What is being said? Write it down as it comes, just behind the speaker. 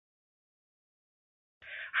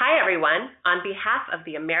Hi, everyone. On behalf of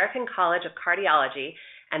the American College of Cardiology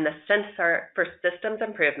and the Center for Systems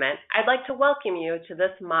Improvement, I'd like to welcome you to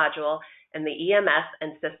this module in the EMS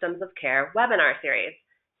and Systems of Care webinar series,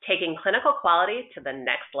 Taking Clinical Quality to the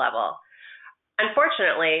Next Level.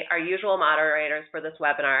 Unfortunately, our usual moderators for this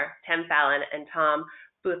webinar, Tim Fallon and Tom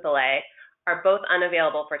Wieczorek, are both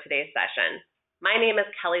unavailable for today's session. My name is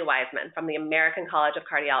Kelly Wiseman from the American College of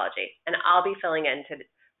Cardiology, and I'll be filling in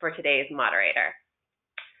for today's moderator.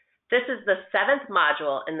 This is the 7th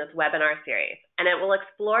module in this webinar series, and it will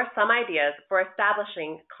explore some ideas for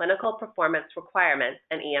establishing clinical performance requirements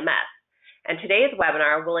in EMS. And today's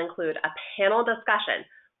webinar will include a panel discussion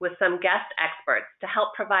with some guest experts to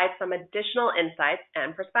help provide some additional insights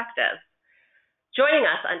and perspectives. Joining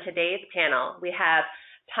us on today's panel, we have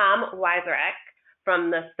Tom Wieczorek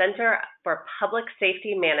from the Center for Public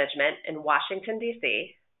Safety Management in Washington,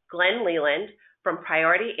 D.C., Glenn Leland from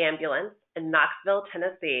Priority Ambulance in Knoxville,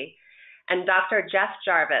 Tennessee, and Dr. Jeff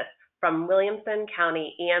Jarvis from Williamson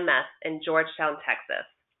County EMS in Georgetown, Texas.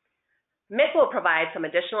 Mick will provide some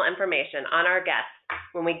additional information on our guests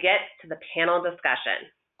when we get to the panel discussion.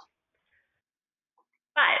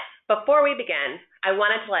 But before we begin, I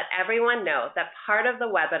wanted to let everyone know that part of the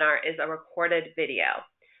webinar is a recorded video,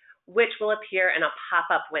 which will appear in a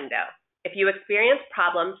pop-up window. If you experience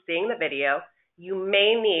problems seeing the video, you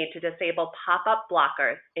may need to disable pop-up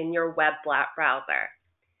blockers in your web browser.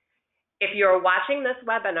 If you're watching this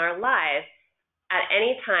webinar live at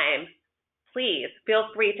any time, please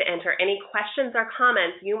feel free to enter any questions or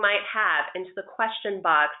comments you might have into the question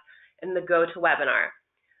box in the GoToWebinar.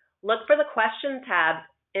 Look for the question tab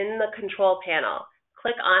in the control panel.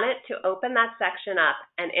 Click on it to open that section up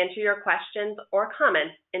and enter your questions or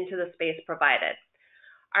comments into the space provided.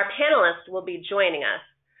 Our panelists will be joining us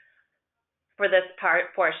for this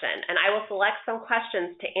portion, and I will select some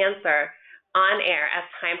questions to answer on air as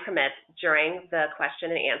time permits during the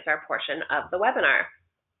question and answer portion of the webinar.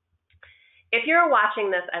 If you're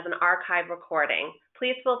watching this as an archive recording,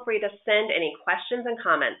 please feel free to send any questions and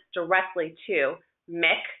comments directly to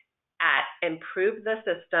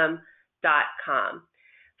mick@improvethesystem.com.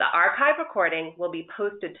 The archive recording will be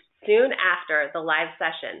posted soon after the live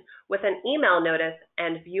session with an email notice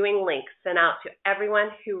and viewing link sent out to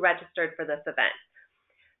everyone who registered for this event.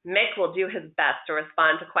 Mick will do his best to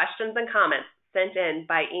respond to questions and comments sent in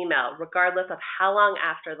by email, regardless of how long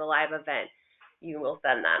after the live event you will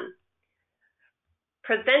send them.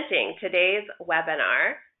 Presenting today's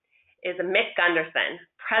webinar is Mick Gunderson,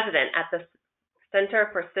 President at the Center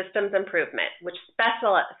for Systems Improvement, which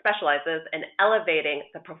specializes in elevating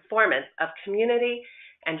the performance of community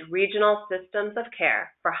and regional systems of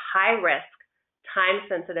care for high-risk,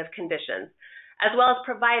 time-sensitive conditions, as well as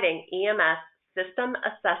providing EMS system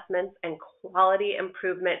assessments and quality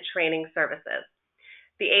improvement training services.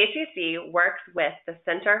 The ACC works with the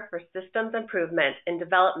Center for Systems Improvement in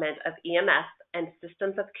development of EMS and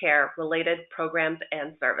systems of care related programs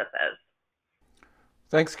and services.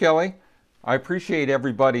 Thanks, Kelly. I appreciate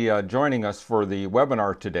everybody joining us for the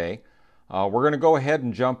webinar today. We're going to go ahead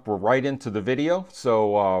and jump right into the video,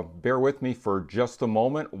 so bear with me for just a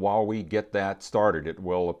moment while we get that started. It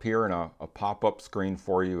will appear in a pop-up screen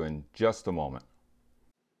for you in just a moment.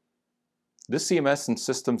 This EMS and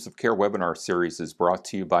Systems of Care webinar series is brought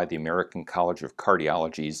to you by the American College of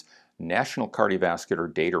Cardiology's National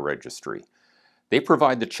Cardiovascular Data Registry. They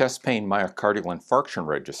provide the chest pain myocardial infarction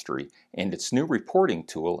registry and its new reporting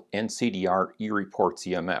tool, NCDR eReports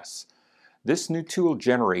EMS. This new tool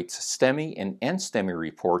generates STEMI and NSTEMI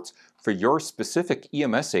reports for your specific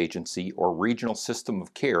EMS agency or regional system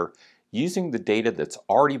of care using the data that's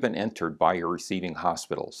already been entered by your receiving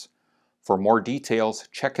hospitals. For more details,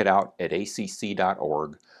 check it out at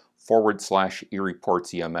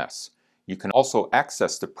acc.org/eReportsEMS. You can also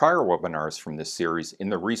access the prior webinars from this series in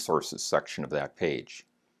the resources section of that page.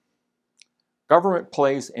 Government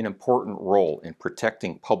plays an important role in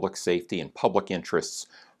protecting public safety and public interests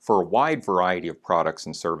for a wide variety of products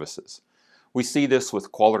and services. We see this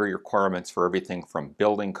with quality requirements for everything from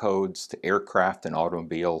building codes to aircraft and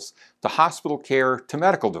automobiles to hospital care to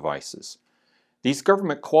medical devices. These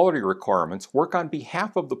government quality requirements work on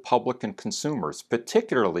behalf of the public and consumers,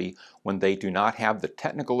 particularly when they do not have the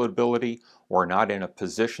technical ability or are not in a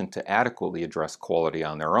position to adequately address quality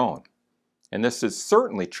on their own. And this is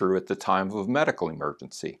certainly true at the time of a medical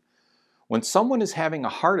emergency. When someone is having a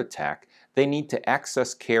heart attack, they need to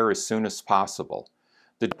access care as soon as possible.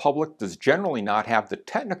 The public does generally not have the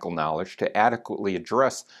technical knowledge to adequately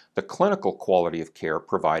address the clinical quality of care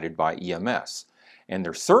provided by EMS. And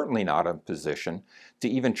they're certainly not in a position to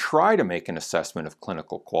even try to make an assessment of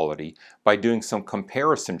clinical quality by doing some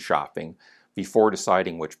comparison shopping before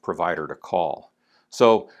deciding which provider to call.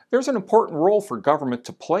 So there's an important role for government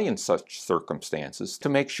to play in such circumstances to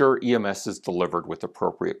make sure EMS is delivered with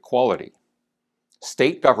appropriate quality.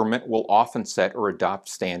 State government will often set or adopt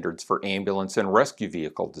standards for ambulance and rescue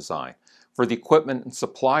vehicle design, for the equipment and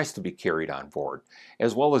supplies to be carried on board,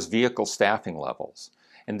 as well as vehicle staffing levels.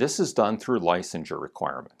 And this is done through licensure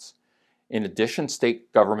requirements. In addition,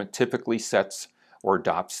 state government typically sets or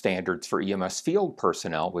adopts standards for EMS field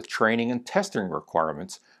personnel with training and testing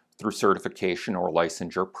requirements through certification or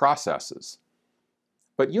licensure processes.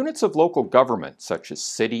 But units of local government, such as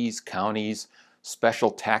cities, counties,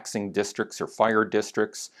 special taxing districts or fire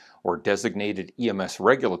districts, or designated EMS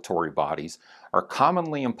regulatory bodies, are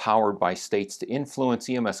commonly empowered by states to influence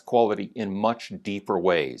EMS quality in much deeper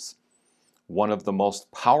ways. One of the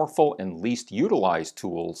most powerful and least utilized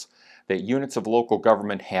tools that units of local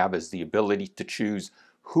government have is the ability to choose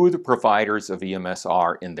who the providers of EMS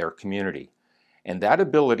are in their community. And that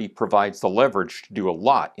ability provides the leverage to do a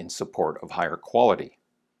lot in support of higher quality.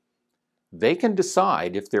 They can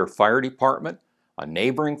decide if their fire department, a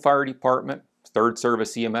neighboring fire department, third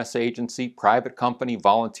service EMS agency, private company,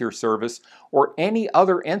 volunteer service, or any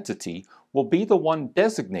other entity will be the one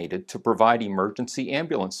designated to provide emergency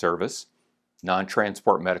ambulance service,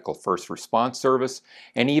 non-transport medical first response service,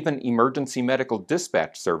 and even emergency medical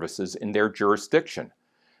dispatch services in their jurisdiction.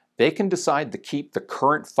 They can decide to keep the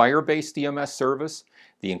current fire-based EMS service,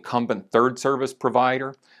 the incumbent third service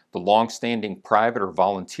provider, the long-standing private or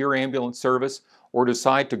volunteer ambulance service, or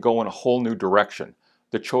decide to go in a whole new direction.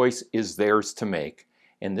 The choice is theirs to make,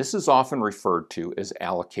 and this is often referred to as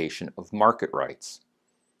allocation of market rights.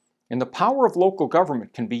 And the power of local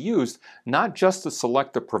government can be used not just to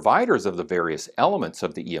select the providers of the various elements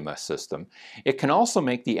of the EMS system, it can also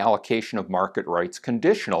make the allocation of market rights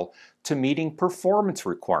conditional to meeting performance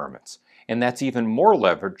requirements, and that's even more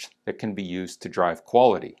leverage that can be used to drive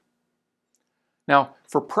quality. Now,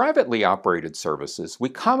 for privately operated services, we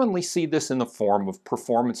commonly see this in the form of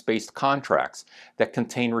performance-based contracts that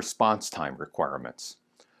contain response time requirements.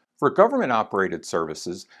 For government-operated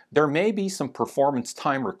services, there may be some performance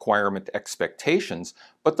time requirement expectations,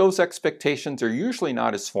 but those expectations are usually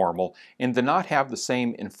not as formal and do not have the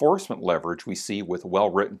same enforcement leverage we see with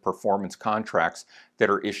well-written performance contracts that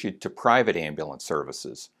are issued to private ambulance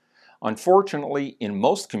services. Unfortunately, in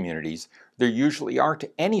most communities, there usually aren't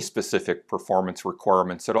any specific performance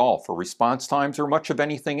requirements at all for response times or much of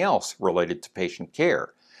anything else related to patient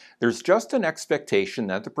care. There's just an expectation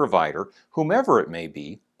that the provider, whomever it may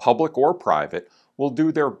be, public or private, will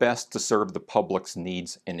do their best to serve the public's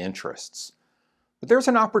needs and interests. But there's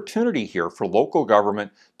an opportunity here for local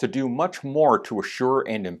government to do much more to assure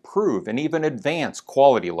and improve and even advance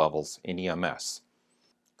quality levels in EMS.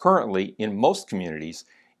 Currently, in most communities,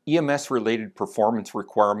 EMS-related performance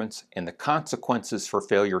requirements and the consequences for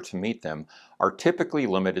failure to meet them are typically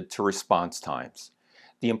limited to response times.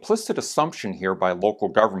 The implicit assumption here by local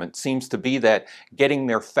government seems to be that getting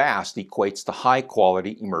there fast equates to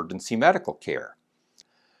high-quality emergency medical care.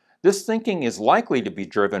 This thinking is likely to be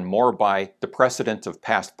driven more by the precedent of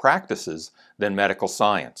past practices than medical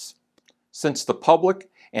science. Since the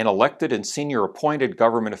public and elected and senior appointed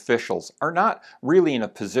government officials are not really in a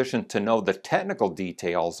position to know the technical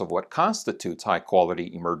details of what constitutes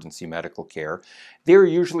high-quality emergency medical care, they are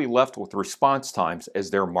usually left with response times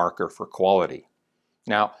as their marker for quality.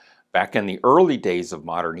 Now, back in the early days of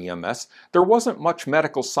modern EMS, there wasn't much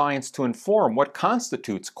medical science to inform what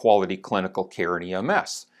constitutes quality clinical care in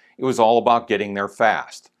EMS. It was all about getting there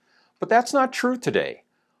fast. But that's not true today.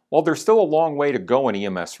 While there's still a long way to go in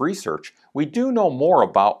EMS research, we do know more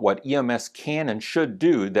about what EMS can and should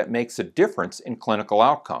do that makes a difference in clinical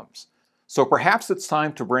outcomes. So perhaps it's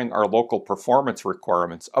time to bring our local performance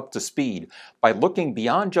requirements up to speed by looking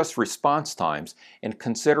beyond just response times and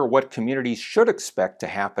consider what communities should expect to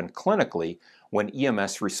happen clinically when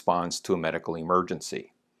EMS responds to a medical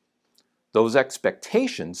emergency. Those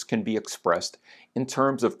expectations can be expressed in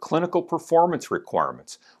terms of clinical performance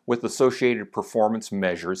requirements with associated performance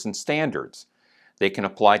measures and standards. They can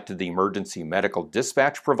apply to the emergency medical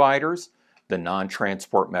dispatch providers, the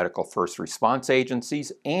non-transport medical first response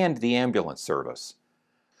agencies, and the ambulance service.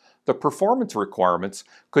 The performance requirements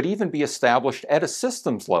could even be established at a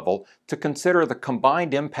systems level to consider the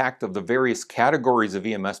combined impact of the various categories of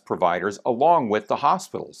EMS providers along with the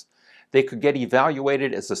hospitals. They could get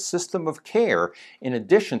evaluated as a system of care in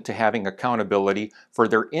addition to having accountability for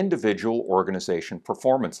their individual organization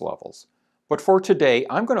performance levels. But for today,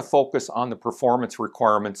 I'm going to focus on the performance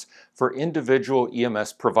requirements for individual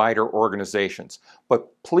EMS provider organizations.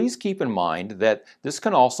 But please keep in mind that this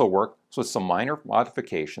can also work with some minor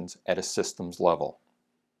modifications at a systems level.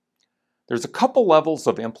 There's a couple levels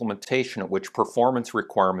of implementation at which performance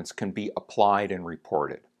requirements can be applied and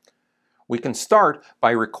reported. We can start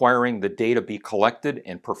by requiring the data be collected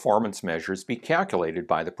and performance measures be calculated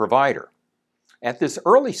by the provider. At this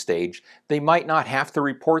early stage, they might not have to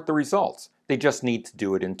report the results. They just need to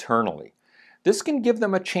do it internally. This can give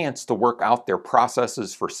them a chance to work out their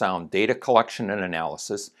processes for sound data collection and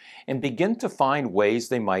analysis and begin to find ways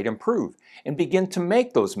they might improve and begin to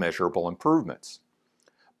make those measurable improvements.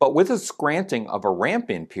 But with this granting of a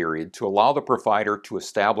ramp-in period to allow the provider to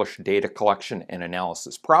establish data collection and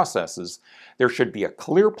analysis processes, there should be a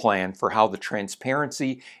clear plan for how the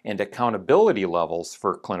transparency and accountability levels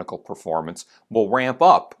for clinical performance will ramp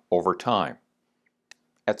up over time.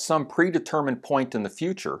 At some predetermined point in the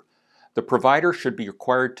future, the provider should be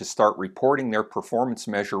required to start reporting their performance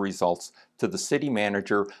measure results to the city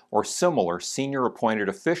manager or similar senior appointed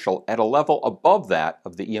official at a level above that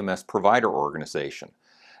of the EMS provider organization.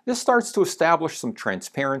 This starts to establish some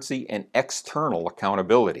transparency and external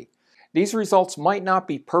accountability. These results might not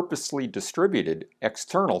be purposely distributed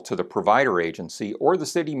external to the provider agency or the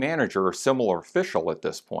city manager or similar official at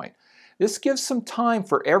this point. This gives some time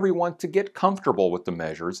for everyone to get comfortable with the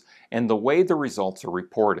measures and the way the results are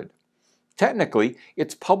reported. Technically,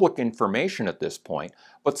 it's public information at this point,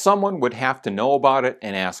 but someone would have to know about it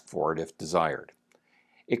and ask for it if desired.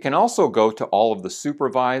 It can also go to all of the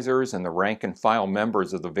supervisors and the rank and file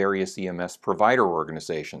members of the various EMS provider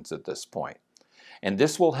organizations at this point. And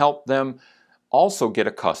this will help them also get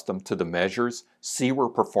accustomed to the measures, see where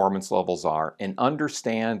performance levels are, and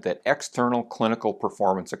understand that external clinical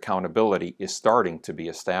performance accountability is starting to be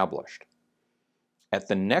established. At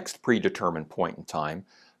the next predetermined point in time,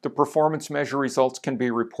 the performance measure results can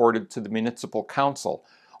be reported to the municipal council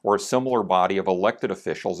or a similar body of elected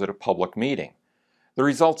officials at a public meeting. The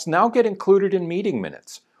results now get included in meeting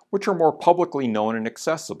minutes, which are more publicly known and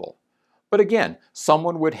accessible. But again,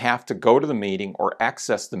 someone would have to go to the meeting or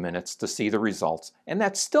access the minutes to see the results, and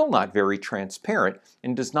that's still not very transparent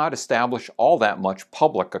and does not establish all that much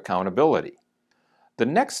public accountability. The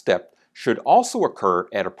next step should also occur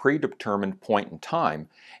at a predetermined point in time,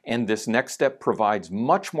 and this next step provides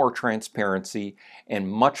much more transparency and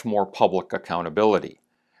much more public accountability.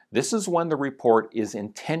 This is when the report is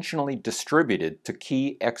intentionally distributed to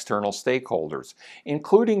key external stakeholders,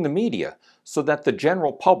 including the media, so that the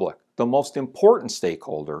general public, the most important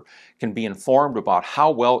stakeholder, can be informed about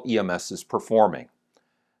how well EMS is performing.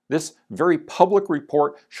 This very public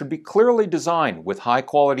report should be clearly designed with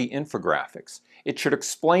high-quality infographics. It should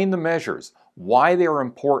explain the measures, why they are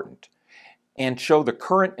important, and show the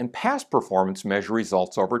current and past performance measure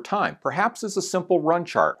results over time, perhaps as a simple run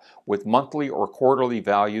chart with monthly or quarterly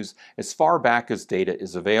values as far back as data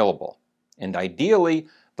is available. And ideally,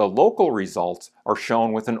 the local results are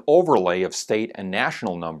shown with an overlay of state and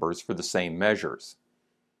national numbers for the same measures.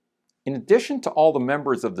 In addition to all the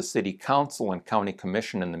members of the City Council and County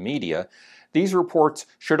Commission and the media, these reports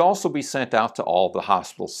should also be sent out to all of the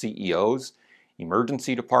hospital CEOs,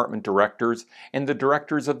 emergency department directors, and the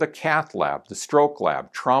directors of the cath lab, the stroke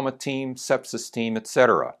lab, trauma team, sepsis team,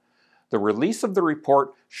 etc. The release of the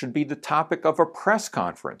report should be the topic of a press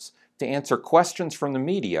conference to answer questions from the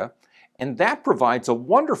media, and that provides a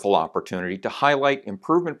wonderful opportunity to highlight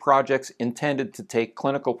improvement projects intended to take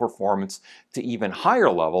clinical performance to even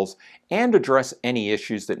higher levels and address any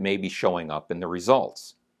issues that may be showing up in the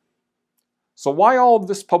results. So why all of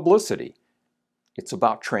this publicity? It's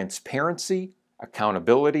about transparency,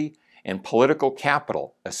 accountability, and political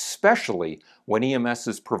capital, especially when EMS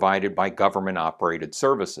is provided by government-operated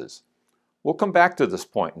services. We'll come back to this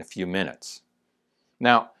point in a few minutes.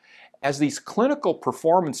 Now, as these clinical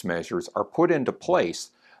performance measures are put into place,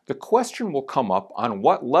 the question will come up on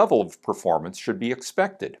what level of performance should be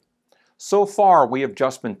expected. So far, we have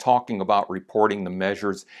just been talking about reporting the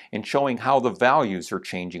measures and showing how the values are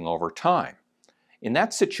changing over time. In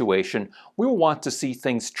that situation, we will want to see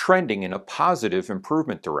things trending in a positive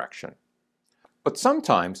improvement direction. But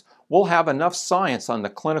sometimes we'll have enough science on the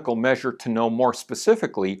clinical measure to know more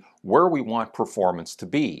specifically where we want performance to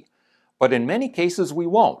be. But in many cases we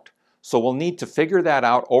won't, so we'll need to figure that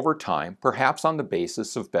out over time, perhaps on the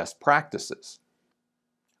basis of best practices.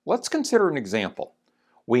 Let's consider an example.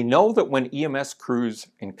 We know that when EMS crews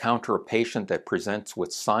encounter a patient that presents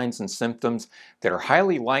with signs and symptoms that are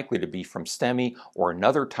highly likely to be from STEMI or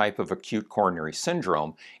another type of acute coronary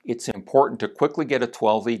syndrome, it's important to quickly get a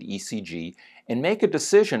 12-lead ECG and make a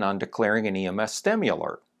decision on declaring an EMS STEMI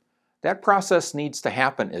alert. That process needs to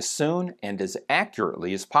happen as soon and as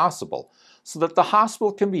accurately as possible so that the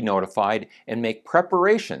hospital can be notified and make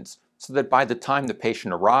preparations so that by the time the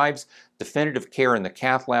patient arrives, definitive care in the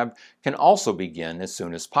cath lab can also begin as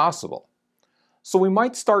soon as possible. So we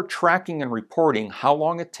might start tracking and reporting how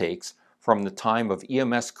long it takes from the time of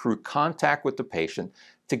EMS crew contact with the patient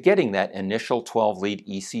to getting that initial 12-lead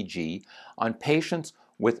ECG on patients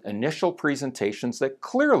with initial presentations that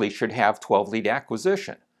clearly should have 12-lead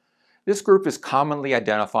acquisition. This group is commonly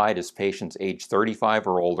identified as patients age 35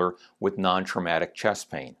 or older with non-traumatic chest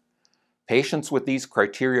pain. Patients with these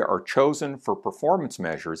criteria are chosen for performance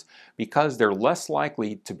measures because they're less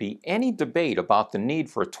likely to be any debate about the need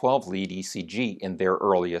for a 12-lead ECG in their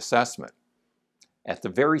early assessment. At the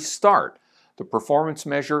very start, the performance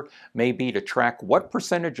measure may be to track what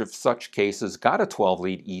percentage of such cases got a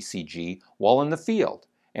 12-lead ECG while in the field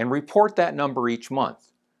and report that number each month.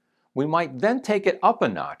 We might then take it up a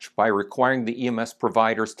notch by requiring the EMS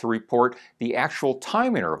providers to report the actual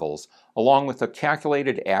time intervals along with a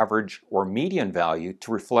calculated average or median value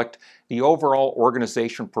to reflect the overall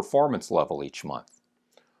organization performance level each month.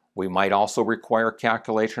 We might also require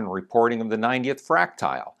calculation and reporting of the 90th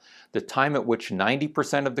fractile, the time at which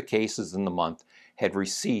 90% of the cases in the month had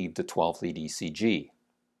received a 12-lead ECG.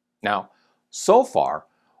 Now, so far,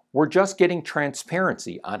 we're just getting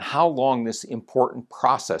transparency on how long this important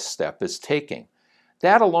process step is taking.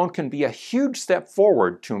 That alone can be a huge step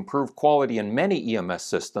forward to improve quality in many EMS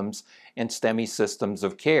systems and STEMI systems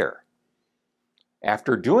of care.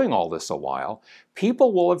 After doing all this a while,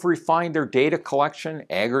 people will have refined their data collection,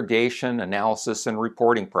 aggregation, analysis, and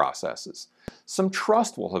reporting processes. Some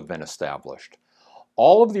trust will have been established.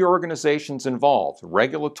 All of the organizations involved,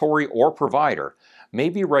 regulatory or provider, may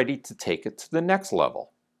be ready to take it to the next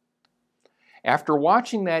level. After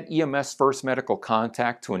watching that EMS first medical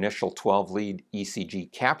contact to initial 12-lead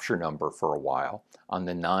ECG capture number for a while on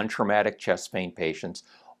the non-traumatic chest pain patients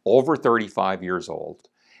over 35 years old,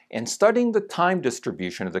 and studying the time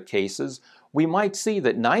distribution of the cases, we might see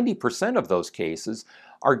that 90% of those cases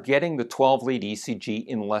are getting the 12-lead ECG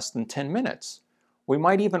in less than 10 minutes. We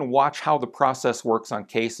might even watch how the process works on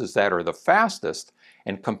cases that are the fastest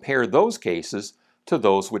and compare those cases to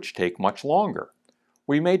those which take much longer.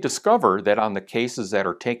 We may discover that on the cases that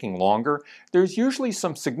are taking longer, there's usually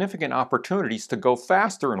some significant opportunities to go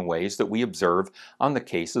faster in ways that we observe on the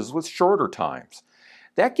cases with shorter times.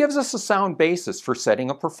 That gives us a sound basis for setting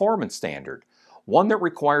a performance standard, one that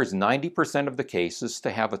requires 90% of the cases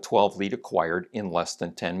to have a 12-lead acquired in less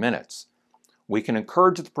than 10 minutes. We can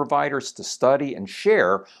encourage the providers to study and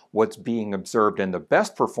share what's being observed in the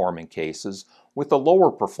best performing cases with the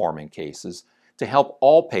lower performing cases to help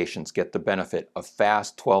all patients get the benefit of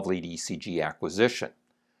fast 12-lead ECG acquisition.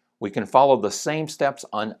 We can follow the same steps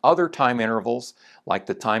on other time intervals, like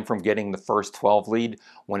the time from getting the first 12-lead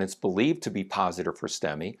when it's believed to be positive for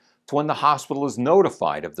STEMI to when the hospital is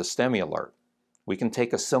notified of the STEMI alert. We can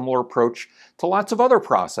take a similar approach to lots of other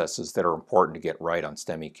processes that are important to get right on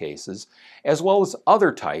STEMI cases, as well as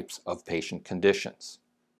other types of patient conditions.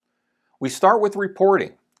 We start with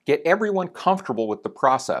reporting, get everyone comfortable with the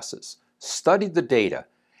processes, study the data,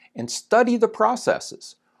 and study the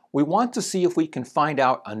processes. We want to see if we can find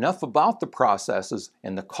out enough about the processes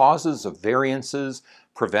and the causes of variances,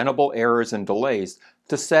 preventable errors, and delays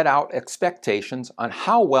to set out expectations on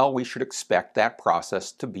how well we should expect that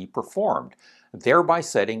process to be performed, thereby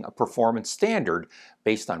setting a performance standard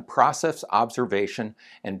based on process observation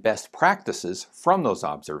and best practices from those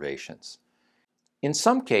observations. In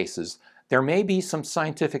some cases, there may be some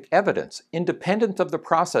scientific evidence, independent of the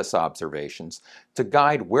process observations, to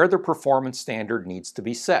guide where the performance standard needs to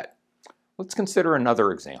be set. Let's consider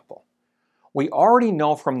another example. We already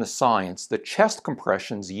know from the science that chest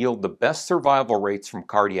compressions yield the best survival rates from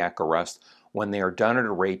cardiac arrest when they are done at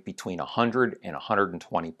a rate between 100 and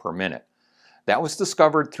 120 per minute. That was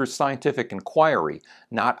discovered through scientific inquiry,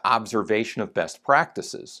 not observation of best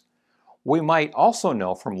practices. We might also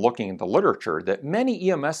know from looking at the literature that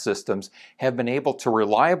many EMS systems have been able to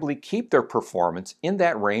reliably keep their performance in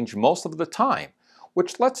that range most of the time,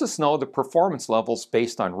 which lets us know the performance levels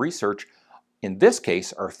based on research in this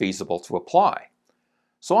case are feasible to apply.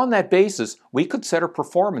 So on that basis, we could set a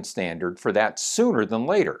performance standard for that sooner than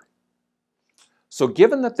later. So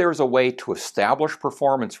given that there's a way to establish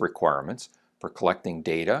performance requirements for collecting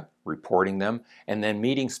data, reporting them, and then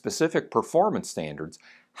meeting specific performance standards,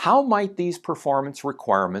 how might these performance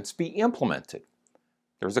requirements be implemented?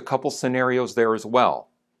 There's a couple scenarios there as well.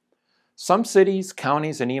 Some cities,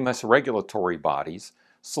 counties, and EMS regulatory bodies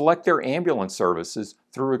select their ambulance services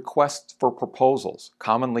through requests for proposals,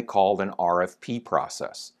 commonly called an RFP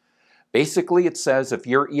process. Basically, it says if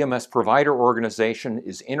your EMS provider organization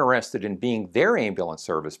is interested in being their ambulance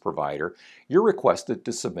service provider, you're requested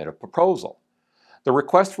to submit a proposal. The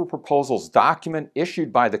request for proposals document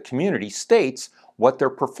issued by the community states what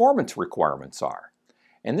their performance requirements are.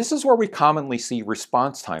 And this is where we commonly see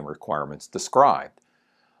response time requirements described.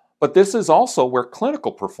 But this is also where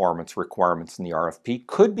clinical performance requirements in the RFP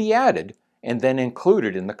could be added and then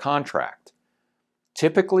included in the contract.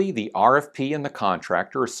 Typically, the RFP and the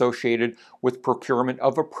contract are associated with procurement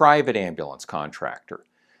of a private ambulance contractor.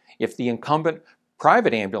 If the incumbent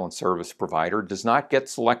private ambulance service provider does not get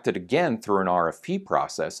selected again through an RFP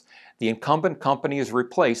process, the incumbent company is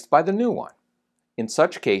replaced by the new one. In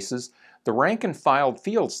such cases, the rank-and-file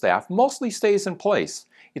field staff mostly stays in place.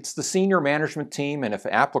 It's the senior management team and, if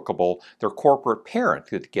applicable, their corporate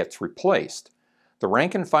parent that gets replaced. The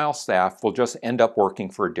rank-and-file staff will just end up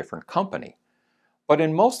working for a different company. But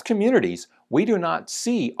in most communities, we do not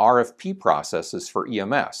see RFP processes for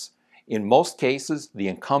EMS. In most cases, the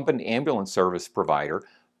incumbent ambulance service provider,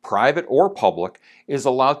 private or public, is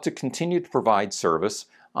allowed to continue to provide service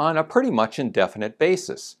on a pretty much indefinite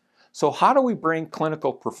basis. So how do we bring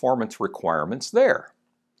clinical performance requirements there?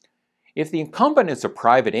 If the incumbent is a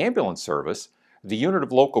private ambulance service, the unit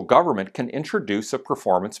of local government can introduce a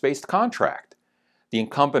performance-based contract. The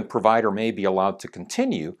incumbent provider may be allowed to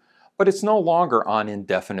continue, but it's no longer on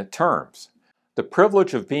indefinite terms. The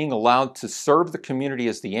privilege of being allowed to serve the community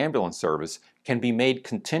as the ambulance service can be made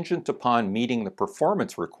contingent upon meeting the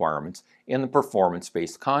performance requirements in the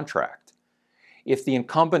performance-based contract. If the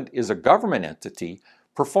incumbent is a government entity,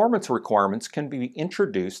 performance requirements can be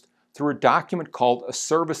introduced through a document called a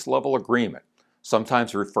service level agreement,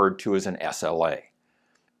 sometimes referred to as an SLA.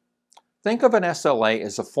 Think of an SLA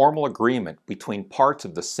as a formal agreement between parts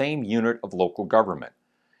of the same unit of local government.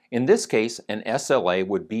 In this case, an SLA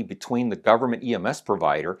would be between the government EMS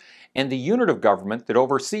provider and the unit of government that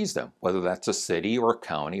oversees them, whether that's a city or a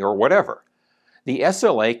county or whatever. The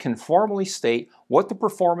SLA can formally state what the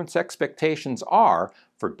performance expectations are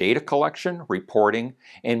for data collection, reporting,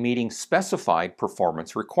 and meeting specified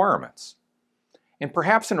performance requirements. And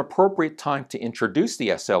perhaps an appropriate time to introduce the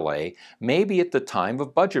SLA may be at the time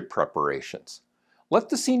of budget preparations. Let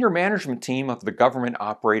the senior management team of the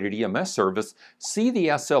government-operated EMS service see the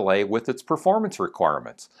SLA with its performance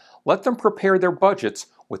requirements. Let them prepare their budgets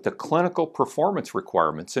with the clinical performance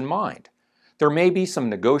requirements in mind. There may be some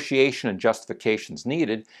negotiation and justifications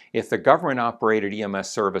needed if the government-operated EMS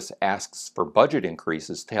service asks for budget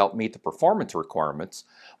increases to help meet the performance requirements,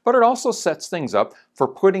 but it also sets things up for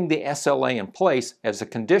putting the SLA in place as a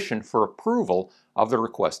condition for approval of the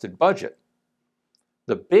requested budget.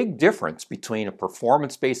 The big difference between a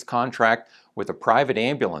performance-based contract with a private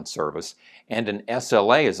ambulance service and an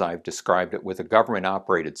SLA, as I've described it, with a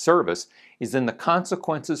government-operated service, is in the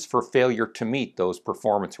consequences for failure to meet those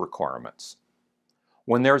performance requirements.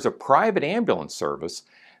 When there's a private ambulance service,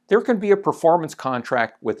 there can be a performance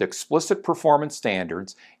contract with explicit performance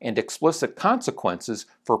standards and explicit consequences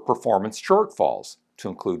for performance shortfalls, to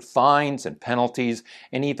include fines and penalties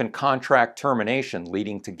and even contract termination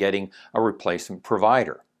leading to getting a replacement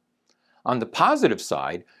provider. On the positive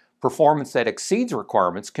side, performance that exceeds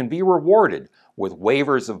requirements can be rewarded with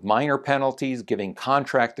waivers of minor penalties, giving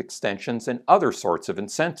contract extensions, and other sorts of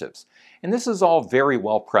incentives. And this is all very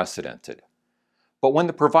well precedented. But when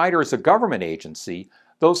the provider is a government agency,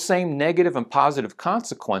 those same negative and positive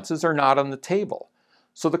consequences are not on the table.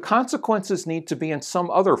 So the consequences need to be in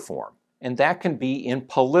some other form, and that can be in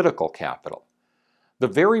political capital. The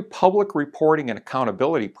very public reporting and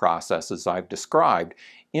accountability processes I've described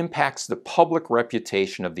impacts the public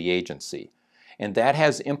reputation of the agency, and that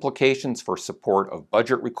has implications for support of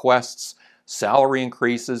budget requests, salary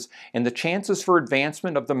increases, and the chances for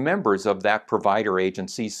advancement of the members of that provider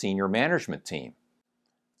agency's senior management team.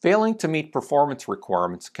 Failing to meet performance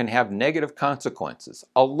requirements can have negative consequences,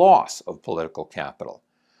 a loss of political capital.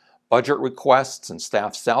 Budget requests and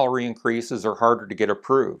staff salary increases are harder to get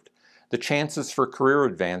approved. The chances for career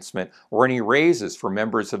advancement or any raises for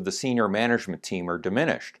members of the senior management team are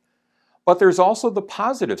diminished. But there's also the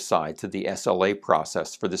positive side to the SLA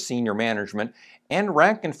process for the senior management and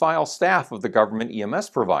rank-and-file staff of the government EMS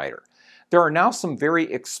provider. There are now some very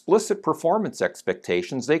explicit performance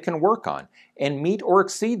expectations they can work on and meet or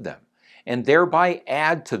exceed them, and thereby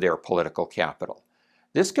add to their political capital.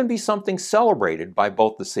 This can be something celebrated by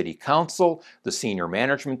both the City Council, the senior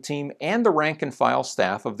management team, and the rank-and-file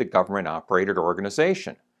staff of the government-operated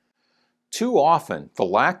organization. Too often, the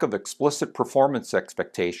lack of explicit performance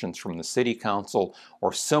expectations from the City Council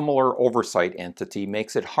or similar oversight entity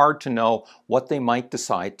makes it hard to know what they might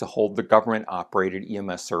decide to hold the government-operated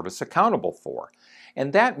EMS service accountable for.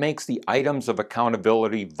 And that makes the items of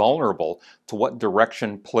accountability vulnerable to what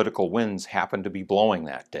direction political winds happen to be blowing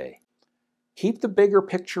that day. Keep the bigger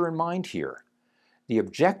picture in mind here. The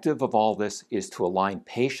objective of all this is to align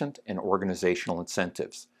patient and organizational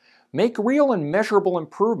incentives. Make real and measurable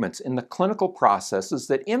improvements in the clinical processes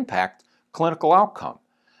that impact clinical outcome.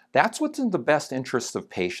 That's what's in the best interests of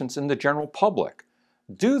patients and the general public.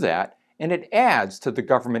 Do that, and it adds to the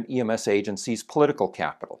government EMS agency's political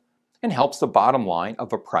capital and helps the bottom line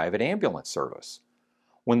of a private ambulance service.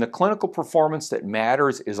 When the clinical performance that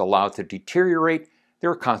matters is allowed to deteriorate,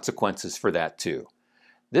 there are consequences for that too.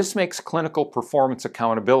 This makes clinical performance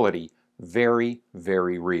accountability very,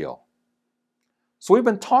 very real. So we've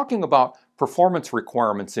been talking about performance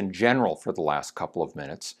requirements in general for the last couple of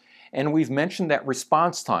minutes, and we've mentioned that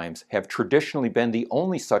response times have traditionally been the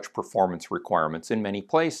only such performance requirements in many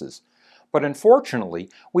places. But unfortunately,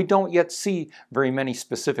 we don't yet see very many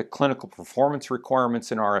specific clinical performance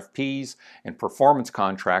requirements in RFPs and performance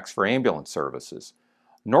contracts for ambulance services.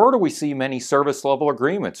 Nor do we see many service-level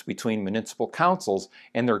agreements between municipal councils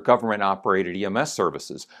and their government-operated EMS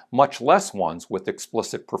services, much less ones with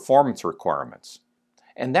explicit performance requirements.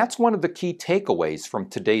 And that's one of the key takeaways from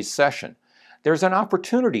today's session. There's an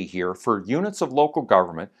opportunity here for units of local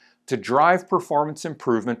government to drive performance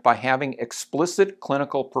improvement by having explicit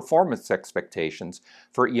clinical performance expectations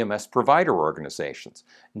for EMS provider organizations,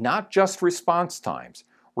 not just response times,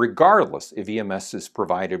 regardless if EMS is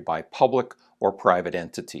provided by public or private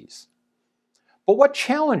entities. But what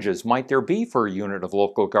challenges might there be for a unit of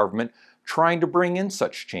local government trying to bring in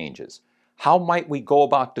such changes? How might we go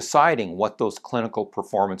about deciding what those clinical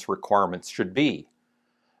performance requirements should be?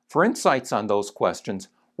 For insights on those questions,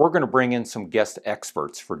 we're going to bring in some guest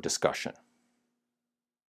experts for discussion.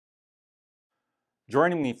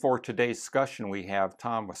 Joining me for today's discussion, we have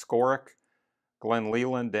Tom Wieczorek, Glenn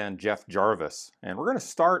Leland, and Jeff Jarvis. And we're going to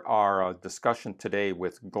start our discussion today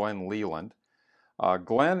with Glenn Leland.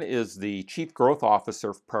 Glenn is the Chief Growth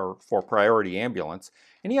Officer for Priority Ambulance,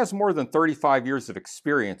 and he has more than 35 years of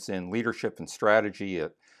experience in leadership and strategy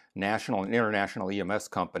at national and international EMS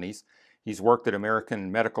companies. He's worked at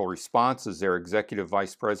American Medical Response as their Executive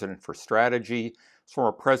Vice President for Strategy. He's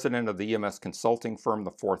former president of the EMS consulting firm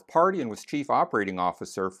The Fourth Party and was Chief Operating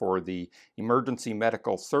Officer for the Emergency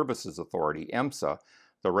Medical Services Authority, EMSA,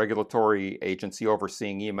 the regulatory agency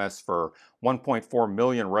overseeing EMS for 1.4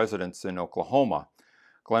 million residents in Oklahoma.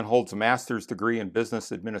 Glenn holds a master's degree in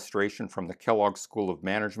business administration from the Kellogg School of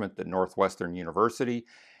Management at Northwestern University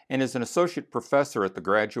and is an associate professor at the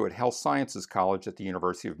Graduate Health Sciences College at the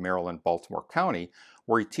University of Maryland, Baltimore County,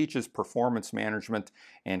 where he teaches performance management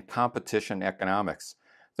and competition economics.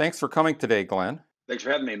 Thanks for coming today, Glenn. Thanks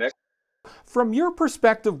for having me, Nick. From your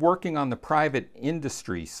perspective, working on the private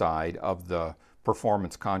industry side of the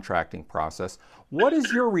performance contracting process, what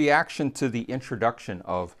is your reaction to the introduction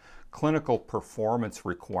of clinical performance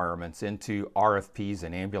requirements into RFPs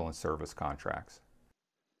and ambulance service contracts?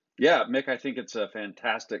 Yeah, Mick, I think it's a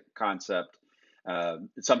fantastic concept.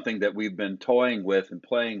 It's something that we've been toying with and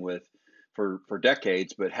playing with for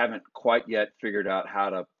decades, but haven't quite yet figured out how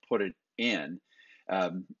to put it in.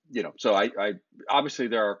 So I obviously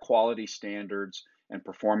there are quality standards and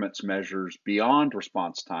performance measures beyond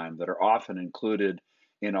response time that are often included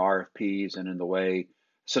in RFPs and in the way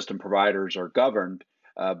system providers are governed.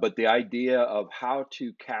 But the idea of how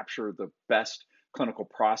to capture the best clinical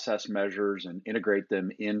process measures and integrate them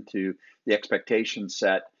into the expectation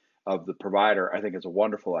set of the provider, I think is a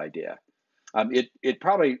wonderful idea. It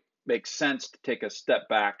probably makes sense to take a step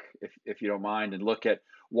back, if you don't mind, and look at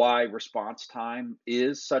why response time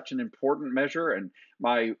is such an important measure. And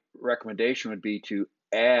my recommendation would be to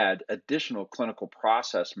add additional clinical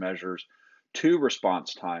process measures to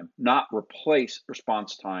response time, not replace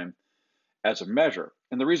response time as a measure.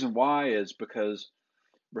 And the reason why is because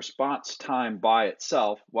response time by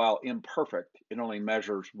itself, while imperfect, it only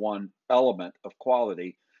measures one element of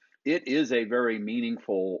quality. It is a very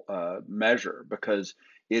meaningful measure because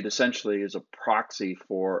it essentially is a proxy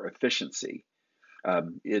for efficiency.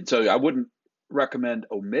 And so I wouldn't recommend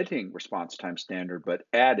omitting response time standard, but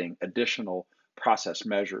adding additional process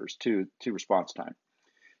measures to response time.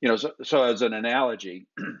 So as an analogy,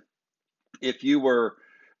 if you were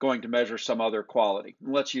going to measure some other quality,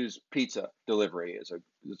 let's use pizza delivery as an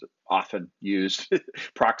often used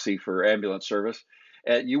proxy for ambulance service.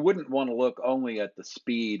 You wouldn't want to look only at the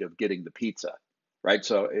speed of getting the pizza, right?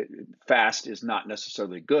 So fast is not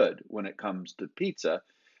necessarily good when it comes to pizza.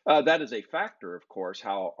 That is a factor, of course,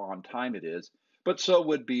 how on time it is, but so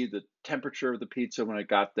would be the temperature of the pizza when it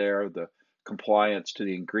got there, the compliance to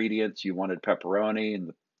the ingredients. You wanted pepperoni and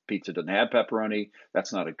the pizza doesn't have pepperoni.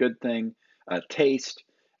 That's not a good thing. Taste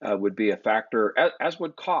would be a factor, as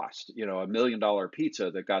would cost. $1 million pizza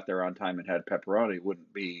that got there on time and had pepperoni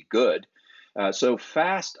wouldn't be good. So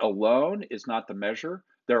fast alone is not the measure.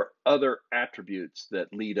 There are other attributes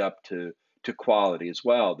that lead up to to quality as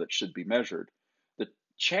well that should be measured. The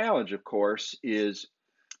challenge, of course, is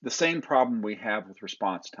the same problem we have with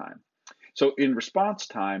response time. So in response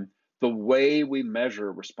time, the way we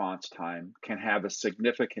measure response time can have a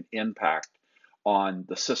significant impact on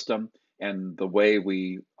the system and the way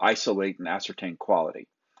we isolate and ascertain quality.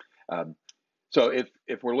 So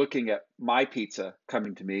if we're looking at my pizza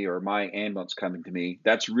coming to me or my ambulance coming to me,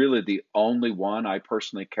 that's really the only one I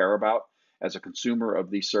personally care about as a consumer of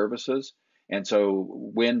these services. And so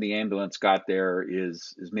when the ambulance got there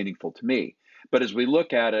is meaningful to me. But as we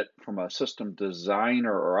look at it from a system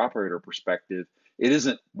designer or operator perspective, it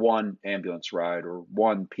isn't one ambulance ride or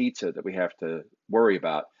one pizza that we have to worry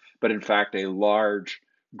about, but in fact, a large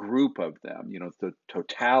group of them, the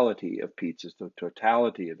totality of pizzas, the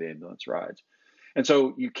totality of ambulance rides. And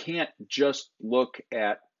so you can't just look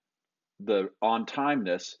at the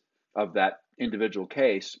on-timeness of that individual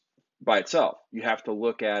case by itself. You have to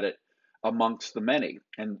look at it amongst the many.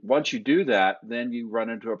 And once you do that, then you run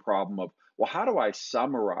into a problem of, well, how do I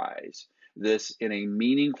summarize this in a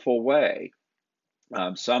meaningful way?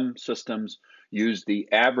 Some systems use the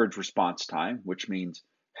average response time, which means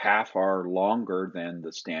half are longer than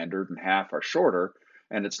the standard and half are shorter,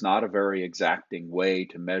 and it's not a very exacting way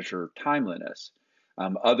to measure timeliness.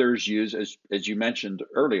 Others use, as you mentioned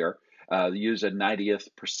earlier, use a 90th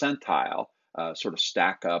percentile, sort of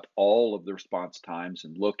stack up all of the response times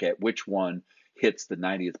and look at which one hits the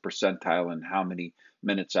 90th percentile and how many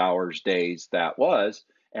minutes, hours, days that was,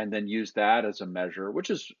 and then use that as a measure, which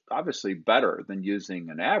is obviously better than using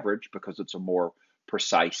an average because it's a more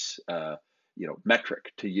precise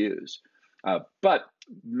metric to use. But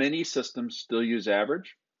many systems still use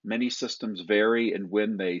average. Many systems vary in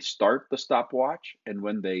when they start the stopwatch and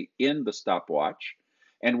when they end the stopwatch,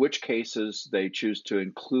 and which cases they choose to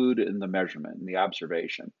include in the measurement and the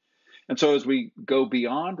observation. And so as we go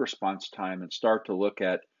beyond response time and start to look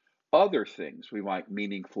at other things we might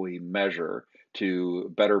meaningfully measure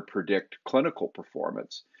to better predict clinical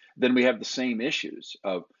performance, then we have the same issues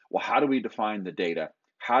of, well, how do we define the data?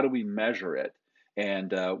 How do we measure it?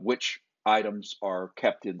 And which items are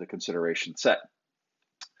kept in the consideration set?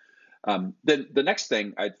 Then the next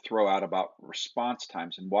thing I'd throw out about response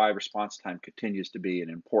times and why response time continues to be an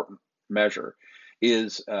important measure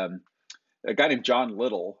is a guy named John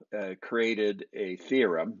Little created a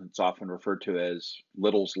theorem. It's often referred to as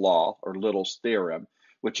Little's law or Little's theorem,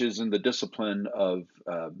 which is in the discipline of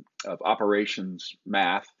operations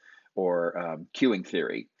math or queuing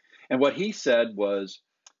theory. And what he said was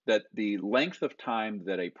that the length of time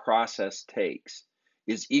that a process takes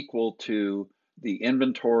is equal to the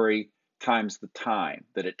inventory times the time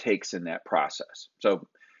that it takes in that process. So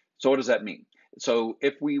what does that mean? So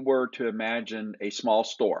if we were to imagine a small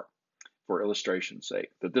store, for illustration's sake,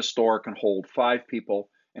 that this store can hold 5 people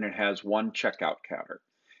and it has one checkout counter.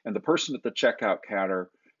 And the person at the checkout counter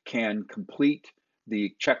can complete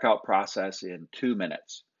the checkout process in 2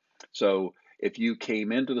 minutes. So if you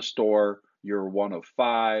came into the store, you're one of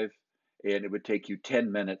 5, and it would take you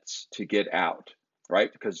 10 minutes to get out,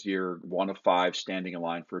 right? Because you're one of 5 standing in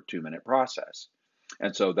line for a 2-minute process.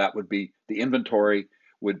 And so that would be the inventory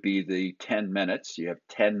would be the 10 minutes. You have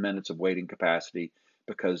 10 minutes of waiting capacity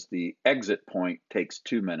because the exit point takes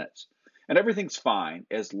 2 minutes. And everything's fine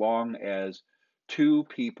as long as 2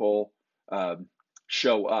 people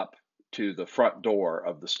show up to the front door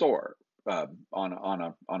of the store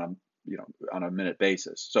on a minute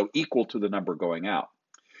basis. So equal to the number going out.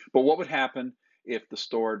 But what would happen if the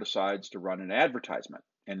store decides to run an advertisement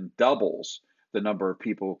and doubles the number of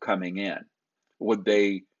people coming in? Would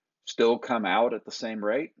they still come out at the same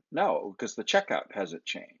rate? No, because the checkout hasn't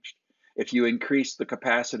changed. If you increase the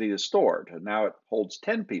capacity of the store to now it holds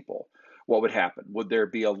 10 people, what would happen? Would there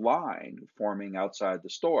be a line forming outside the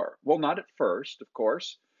store? Well, not at first, of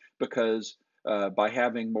course, because by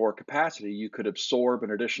having more capacity, you could absorb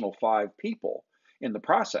an additional 5 people in the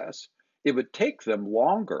process. It would take them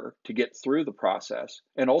longer to get through the process,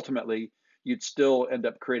 and ultimately, you'd still end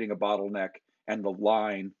up creating a bottleneck, and the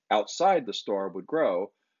line outside the store would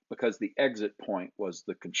grow because the exit point was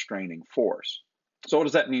the constraining force. So what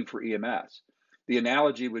does that mean for EMS? The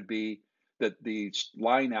analogy would be that the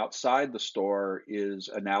line outside the store is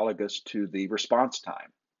analogous to the response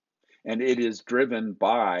time, and it is driven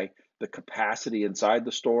by the capacity inside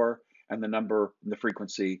the store and the number and the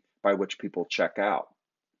frequency by which people check out.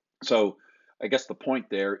 So I guess the point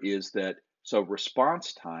there is that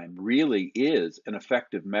response time really is an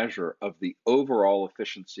effective measure of the overall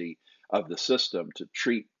efficiency of the system to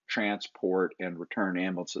treat, transport, and return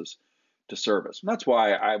ambulances to service. And that's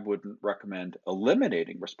why I wouldn't recommend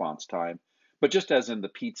eliminating response time, but just as in the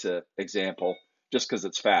pizza example, just because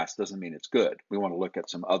it's fast doesn't mean it's good. We want to look at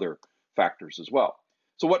some other factors as well.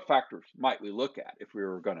 So what factors might we look at if we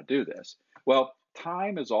were going to do this? Well,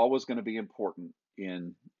 time is always going to be important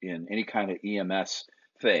in any kind of EMS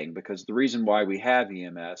thing, because the reason why we have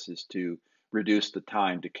EMS is to reduce the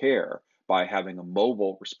time to care by having a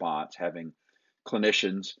mobile response, having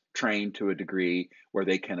clinicians trained to a degree where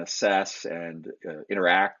they can assess and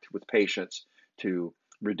interact with patients to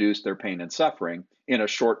reduce their pain and suffering in a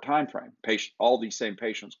short time frame. All these same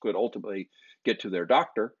patients could ultimately get to their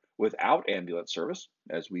doctor without ambulance service,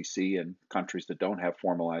 as we see in countries that don't have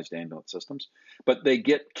formalized ambulance systems, but they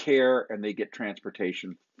get care and they get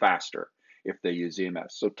transportation faster if they use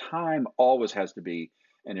EMS. So time always has to be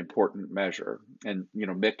an important measure. And,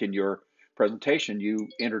 Mick, in your presentation, you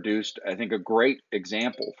introduced, I think, a great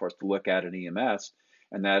example for us to look at in EMS,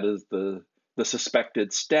 and that is the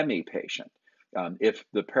suspected STEMI patient.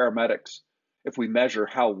 If we measure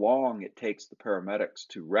how long it takes the paramedics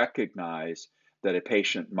to recognize that a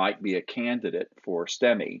patient might be a candidate for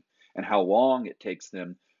STEMI, and how long it takes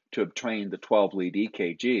them to obtain the 12-lead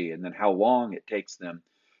EKG, and then how long it takes them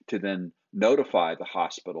to then notify the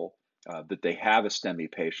hospital that they have a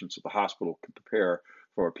STEMI patient so the hospital can prepare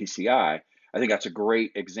for a PCI. I think that's a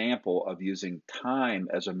great example of using time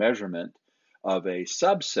as a measurement of a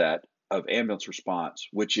subset of ambulance response,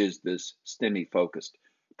 which is this STEMI-focused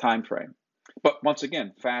time frame. But once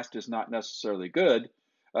again, fast is not necessarily good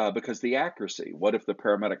because the accuracy. What if the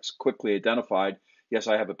paramedics quickly identified, yes,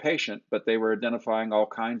 I have a patient, but they were identifying all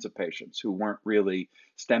kinds of patients who weren't really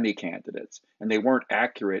STEMI candidates, and they weren't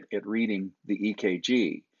accurate at reading the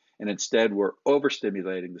EKG, and instead were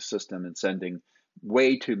overstimulating the system and sending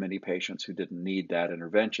way too many patients who didn't need that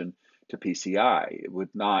intervention to PCI. It would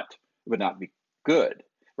not be good,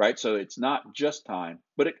 right? So it's not just time,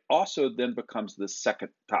 but it also then becomes the second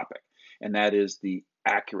topic, and that is the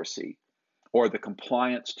accuracy or the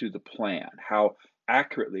compliance to the plan. How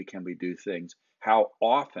accurately can we do things? How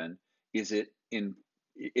often is it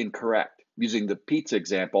incorrect? Using the pizza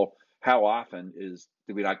example, how often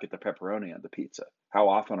do we not get the pepperoni on the pizza? How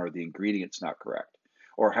often are the ingredients not correct?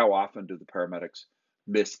 Or how often do the paramedics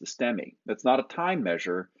miss the STEMI? That's not a time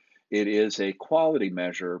measure. It is a quality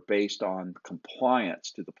measure based on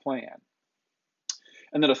compliance to the plan.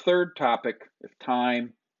 And then a third topic, if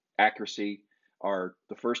time, accuracy are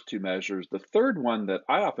the first two measures, the third one that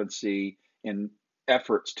I often see in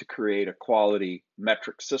efforts to create a quality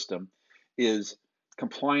metric system is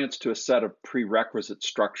compliance to a set of prerequisite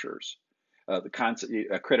structures. The concept,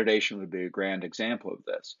 accreditation would be a grand example of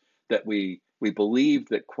this, that we believe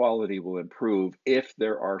that quality will improve if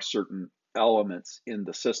there are certain elements in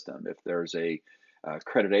the system, if there's a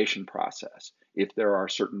accreditation process, if there are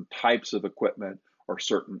certain types of equipment or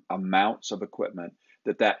certain amounts of equipment,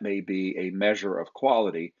 that may be a measure of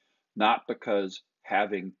quality, not because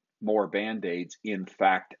having more Band-Aids in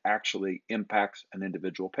fact actually impacts an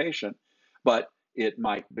individual patient, but it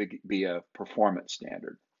might be a performance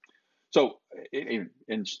standard. So in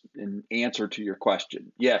answer to your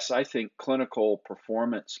question, yes, I think clinical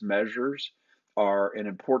performance measures are an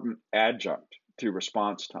important adjunct to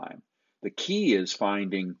response time. The key is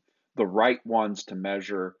finding the right ones to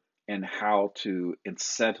measure and how to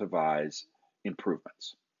incentivize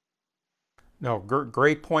improvements. No,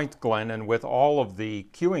 great point, Glenn. And with all of the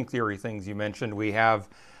queuing theory things you mentioned, we have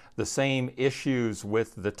the same issues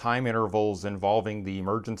with the time intervals involving the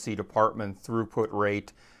emergency department throughput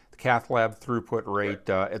rate, the cath lab throughput rate,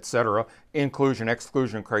 et cetera, inclusion,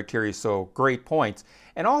 exclusion criteria. So great points.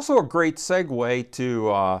 And also a great segue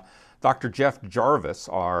to Dr. Jeff Jarvis,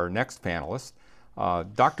 our next panelist.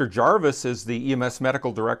 Dr. Jarvis is the EMS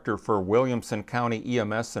Medical Director for Williamson County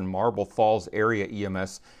EMS and Marble Falls Area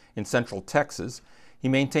EMS in Central Texas. He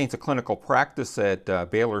maintains a clinical practice at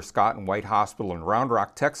Baylor Scott and White Hospital in Round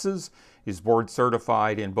Rock, Texas. He's board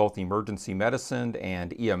certified in both emergency medicine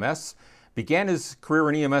and EMS. Began his career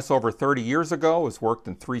in EMS over 30 years ago, has worked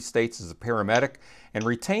in 3 states as a paramedic, and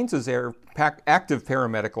retains his active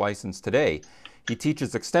paramedic license today. He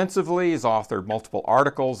teaches extensively, has authored multiple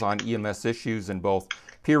articles on EMS issues in both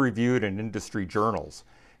peer-reviewed and industry journals.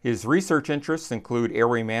 His research interests include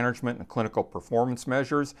airway management and clinical performance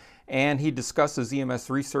measures, and he discusses EMS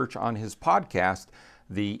research on his podcast,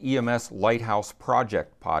 the EMS Lighthouse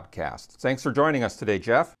Project podcast. Thanks for joining us today,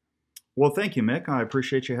 Jeff. Well, thank you, Mick. I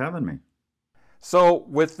appreciate you having me. So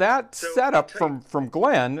with that setup from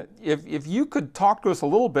Glenn, if you could talk to us a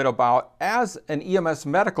little bit about, as an EMS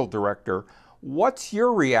medical director, what's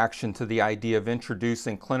your reaction to the idea of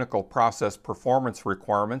introducing clinical process performance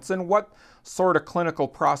requirements, and what sort of clinical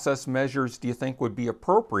process measures do you think would be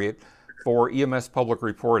appropriate for EMS public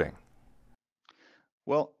reporting?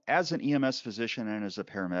 Well, as an EMS physician and as a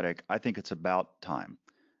paramedic, I think it's about time.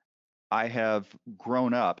 I have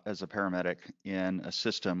grown up as a paramedic in a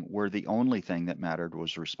system where the only thing that mattered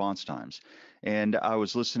was response times. And I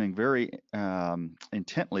was listening very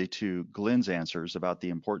intently to Glenn's answers about the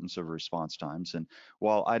importance of response times. And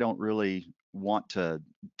while I don't really want to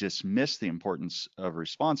dismiss the importance of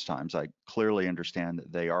response times, I clearly understand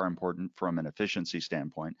that they are important from an efficiency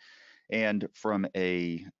standpoint. And from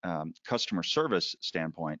a customer service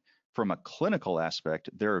standpoint, from a clinical aspect,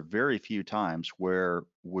 there are very few times where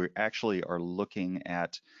we actually are looking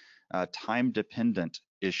at time dependent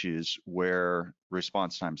issues where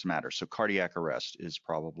response times matter. So cardiac arrest is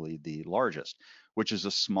probably the largest, which is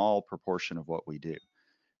a small proportion of what we do.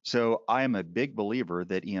 So I am a big believer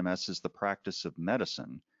that EMS is the practice of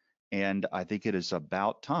medicine. And I think it is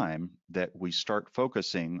about time that we start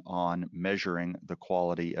focusing on measuring the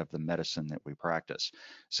quality of the medicine that we practice.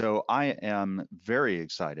 So I am very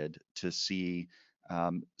excited to see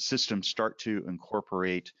systems start to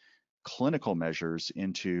incorporate clinical measures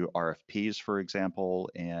into RFPs, for example,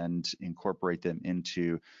 and incorporate them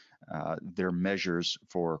into their measures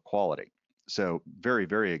for quality. So very,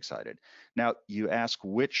 very excited. Now, you ask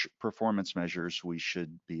which performance measures we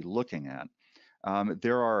should be looking at.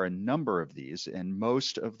 There are a number of these, and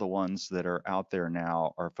most of the ones that are out there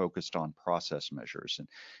now are focused on process measures. And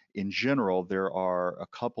in general, there are a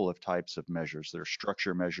couple of types of measures. There are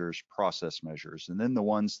structure measures, process measures, and then the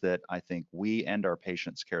ones that I think we and our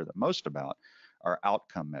patients care the most about are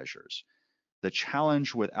outcome measures. The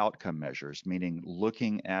challenge with outcome measures, meaning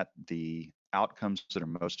looking at the outcomes that are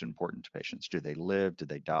most important to patients. Do they live? Do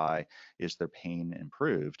they die? Is their pain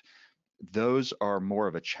improved? Those are more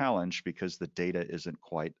of a challenge because the data isn't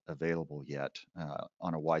quite available yet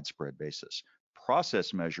on a widespread basis.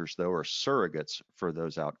 Process measures, though, are surrogates for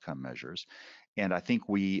those outcome measures. And I think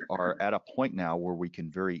we are at a point now where we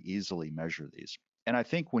can very easily measure these. And I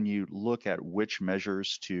think when you look at which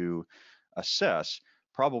measures to assess,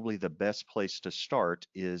 probably the best place to start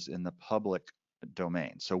is in the public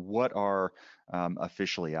domain. So what are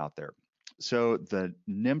officially out there? So the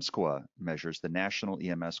NIMSQA measures, the National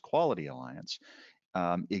EMS Quality Alliance,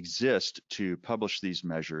 exist to publish these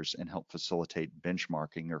measures and help facilitate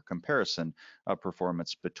benchmarking or comparison of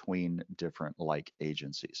performance between different like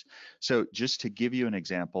agencies. So just to give you an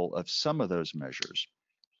example of some of those measures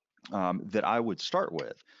that I would start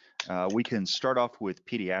with, we can start off with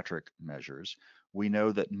pediatric measures. We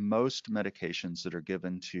know that most medications that are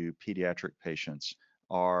given to pediatric patients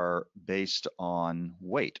are based on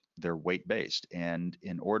weight. They're weight-based. And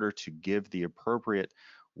in order to give the appropriate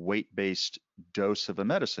weight-based dose of a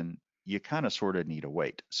medicine, you kind of sort of need a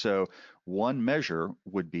weight. So one measure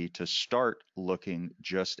would be to start looking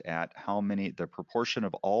just at the proportion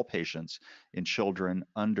of all patients in children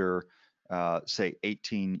under, say,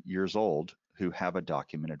 18 years old who have a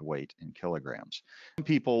documented weight in kilograms. Some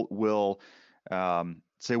people will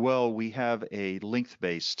say, well, we have a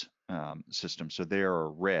length-based system, so they're a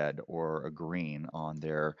red or a green on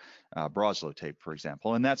their Broslow tape, for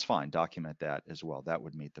example, and that's fine. Document that as well. That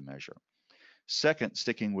would meet the measure. Second,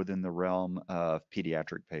 sticking within the realm of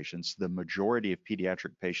pediatric patients, the majority of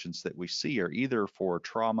pediatric patients that we see are either for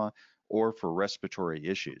trauma or for respiratory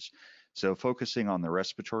issues. So focusing on the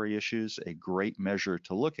respiratory issues, a great measure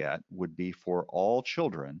to look at would be for all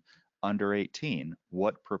children under 18,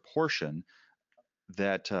 what proportion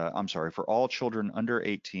for all children under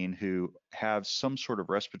 18 who have some sort of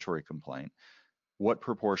respiratory complaint, what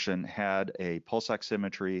proportion had a pulse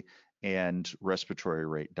oximetry and respiratory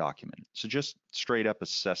rate documented. So just straight up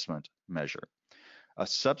assessment measure. A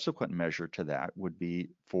subsequent measure to that would be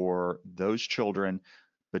for those children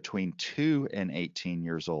between 2 and 18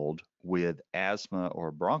 years old with asthma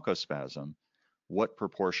or bronchospasm, what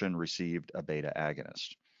proportion received a beta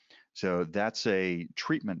agonist. So that's a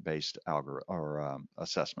treatment-based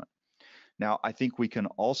assessment. Now, I think we can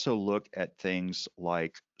also look at things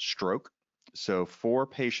like stroke. So for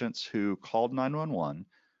patients who called 911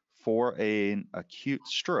 for an acute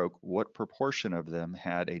stroke, what proportion of them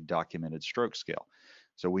had a documented stroke scale?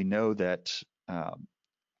 So we know that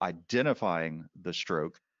identifying the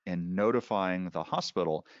stroke and notifying the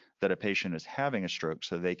hospital that a patient is having a stroke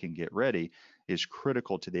so they can get ready is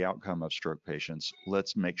critical to the outcome of stroke patients.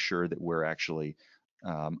 Let's make sure that we're actually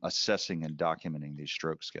assessing and documenting these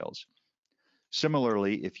stroke scales.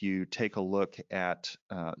 Similarly, if you take a look at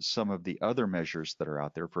some of the other measures that are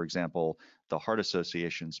out there, for example, the Heart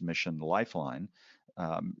Association's Mission Lifeline,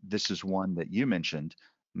 this is one that you mentioned,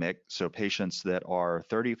 Mick. So patients that are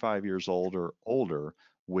 35 years old or older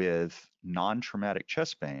with non-traumatic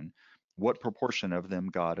chest pain, what proportion of them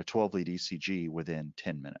got a 12-lead ECG within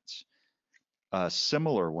 10 minutes? A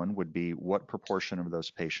similar one would be what proportion of those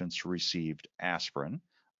patients received aspirin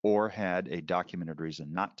or had a documented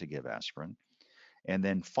reason not to give aspirin. And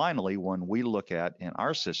then finally, when we look at in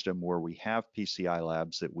our system where we have PCI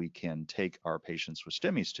labs that we can take our patients with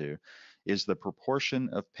STEMIs to, is the proportion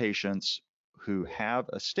of patients who have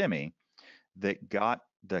a STEMI that got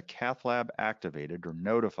the cath lab activated or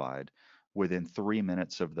notified within 3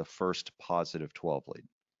 minutes of the first positive 12 lead.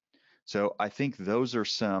 So I think those are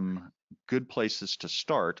some good places to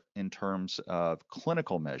start in terms of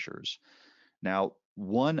clinical measures. Now,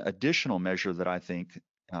 one additional measure that I think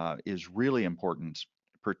is really important,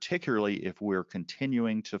 particularly if we're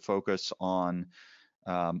continuing to focus on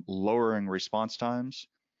lowering response times,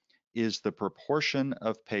 is the proportion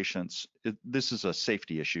of patients. This is a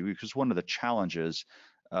safety issue because one of the challenges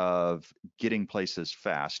of getting places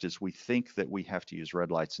fast is we think that we have to use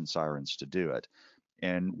red lights and sirens to do it.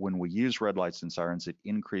 And when we use red lights and sirens, it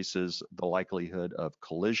increases the likelihood of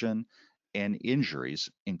collision and injuries,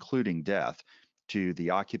 including death, to the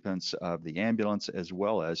occupants of the ambulance as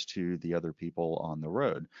well as to the other people on the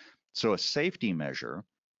road. So a safety measure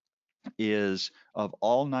is of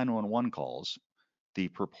all 911 calls, the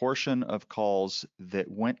proportion of calls that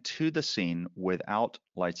went to the scene without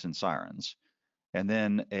lights and sirens. And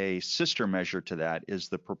then a sister measure to that is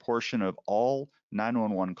the proportion of all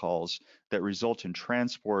 911 calls that result in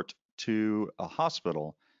transport to a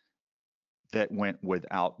hospital that went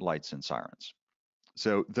without lights and sirens.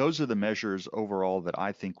 So those are the measures overall that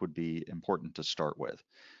I think would be important to start with.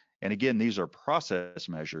 And again, these are process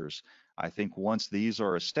measures. I think once these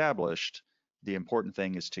are established, the important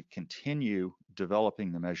thing is to continue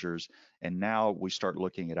developing the measures, and now we start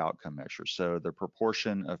looking at outcome measures. So the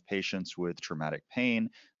proportion of patients with traumatic pain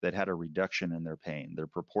that had a reduction in their pain, the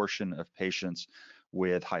proportion of patients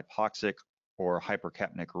with hypoxic or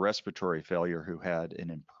hypercapnic respiratory failure who had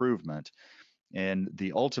an improvement. And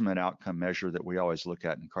the ultimate outcome measure that we always look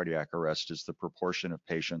at in cardiac arrest is the proportion of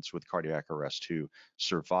patients with cardiac arrest who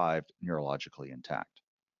survived neurologically intact.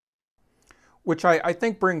 Which I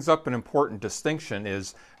think brings up an important distinction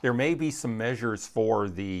is there may be some measures for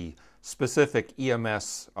the specific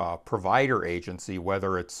EMS provider agency,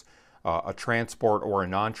 whether it's a transport or a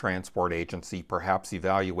non-transport agency, perhaps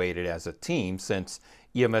evaluated as a team, since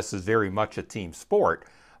EMS is very much a team sport.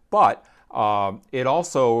 But it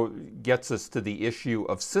also gets us to the issue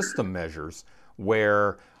of system measures,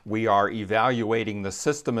 where we are evaluating the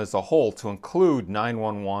system as a whole to include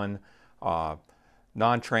 911,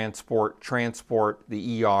 non-transport, transport,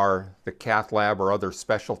 the ER, the cath lab or other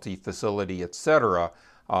specialty facility, etc.,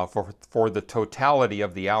 for the totality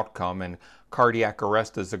of the outcome. And cardiac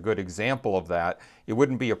arrest is a good example of that. It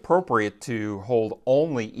wouldn't be appropriate to hold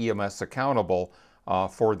only EMS accountable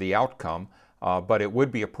for the outcome, but it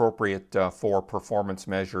would be appropriate for performance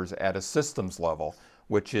measures at a systems level,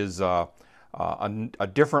 which is a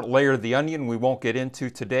different layer of the onion we won't get into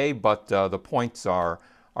today, but the points are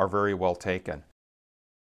very well taken.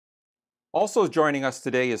 Also joining us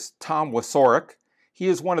today is Tom Wieczorek. He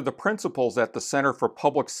is one of the principals at the Center for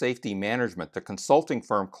Public Safety Management, the consulting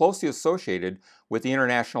firm closely associated with the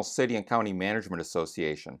International City and County Management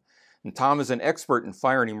Association. And Tom is an expert in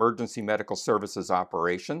fire and emergency medical services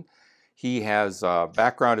operation. He has a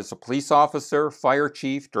background as a police officer, fire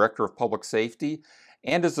chief, director of public safety,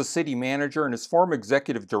 and as a city manager and is former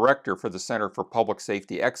executive director for the Center for Public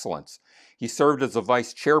Safety Excellence. He served as a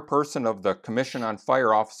vice chairperson of the Commission on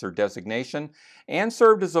Fire Officer Designation and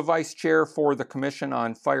served as a vice chair for the Commission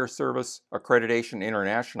on Fire Service Accreditation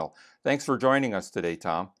International. Thanks for joining us today,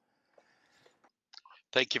 Tom.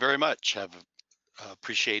 Thank you very much. I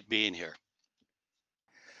appreciate being here.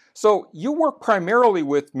 So you work primarily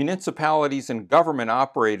with municipalities and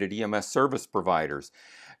government-operated EMS service providers.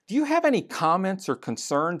 Do you have any comments or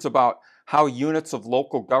concerns about how units of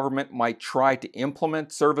local government might try to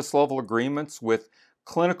implement service level agreements with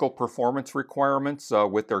clinical performance requirements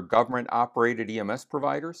with their government-operated EMS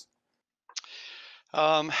providers?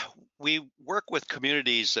 We work with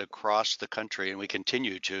communities across the country, and we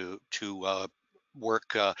continue to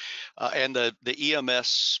work. And the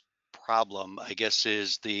EMS problem, I guess,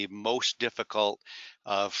 is the most difficult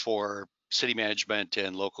for city management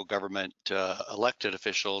and local government elected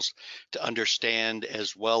officials to understand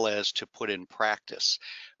as well as to put in practice.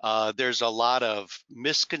 There's a lot of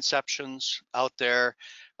misconceptions out there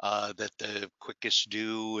that the quickest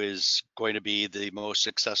do is going to be the most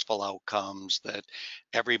successful outcomes, that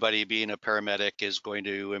everybody being a paramedic is going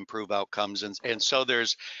to improve outcomes. And so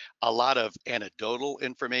there's a lot of anecdotal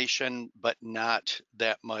information, but not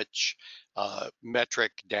that much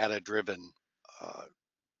metric data driven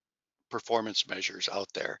performance measures out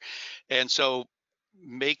there. And so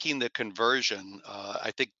making the conversion,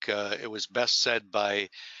 I think it was best said by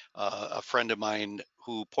a friend of mine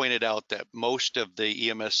who pointed out that most of the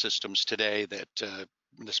EMS systems today that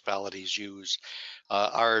municipalities use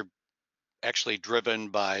are actually driven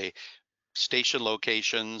by station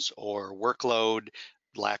locations or workload,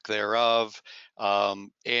 lack thereof,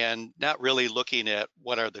 and not really looking at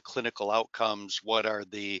what are the clinical outcomes, what are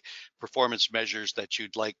the performance measures that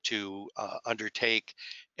you'd like to undertake,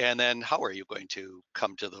 and then how are you going to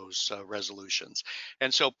come to those resolutions.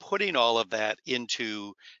 And so putting all of that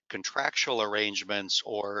into contractual arrangements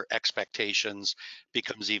or expectations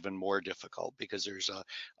becomes even more difficult because there's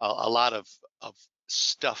a lot of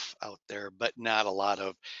stuff out there, but not a lot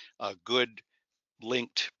of good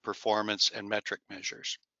linked performance and metric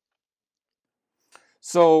measures.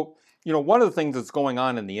 So, one of the things that's going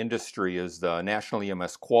on in the industry is the National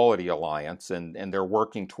EMS Quality Alliance, and they're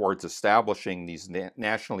working towards establishing these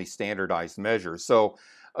nationally standardized measures. So,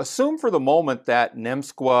 assume for the moment that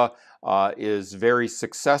NEMSQA is very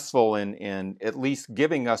successful in at least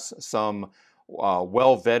giving us some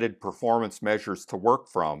well-vetted performance measures to work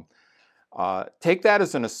from. Take that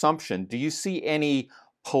as an assumption. Do you see any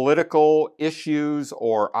political issues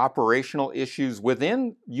or operational issues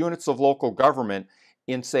within units of local government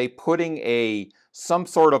in, say, putting some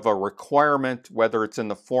sort of a requirement, whether it's in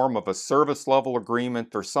the form of a service level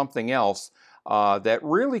agreement or something else, that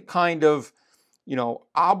really kind of,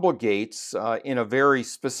 obligates in a very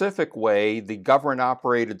specific way the government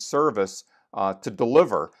operated service to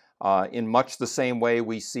deliver in much the same way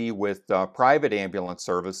we see with private ambulance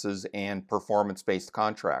services and performance-based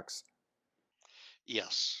contracts?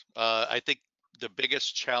 Yes, I think the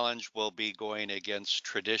biggest challenge will be going against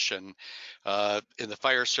tradition. In the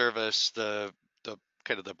fire service, the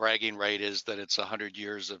kind of the bragging right is that it's 100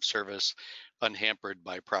 years of service unhampered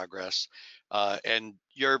by progress. And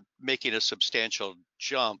you're making a substantial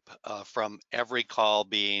jump from every call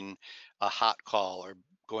being a hot call or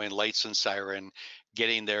going lights and siren,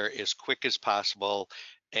 getting there as quick as possible,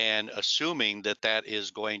 and assuming that that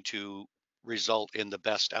is going to result in the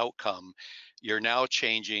best outcome. You're now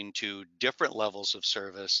changing to different levels of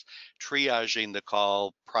service, triaging the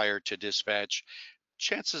call prior to dispatch.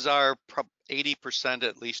 Chances are 80%,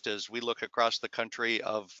 at least as we look across the country,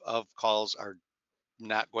 of calls are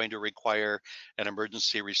not going to require an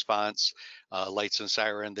emergency response. Lights and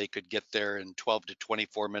siren, they could get there in 12 to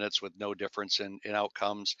 24 minutes with no difference in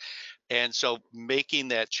outcomes. And so making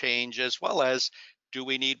that change, as well as, do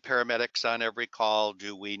we need paramedics on every call?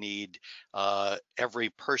 Do we need every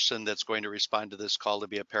person that's going to respond to this call to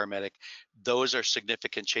be a paramedic? Those are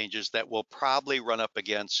significant changes that will probably run up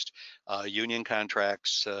against union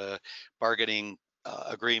contracts, bargaining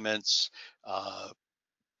agreements,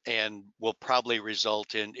 and will probably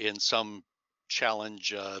result in some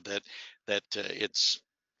challenge that it's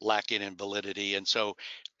lacking in validity. And so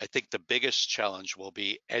I think the biggest challenge will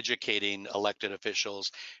be educating elected officials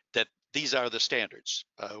that these are the standards.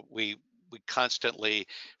 We constantly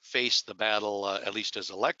face the battle, at least as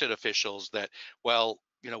elected officials, that, well,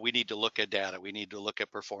 we need to look at data, we need to look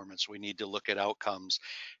at performance, we need to look at outcomes.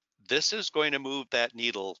 This is going to move that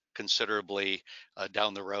needle considerably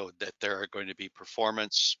down the road, that there are going to be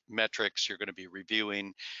performance metrics you're going to be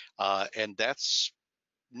reviewing, and that's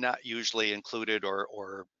not usually included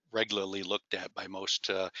or regularly looked at by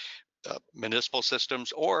most municipal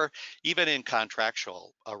systems, or even in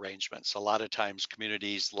contractual arrangements. A lot of times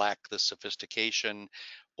communities lack the sophistication,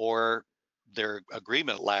 or their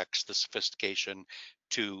agreement lacks the sophistication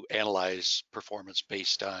to analyze performance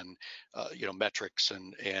based on metrics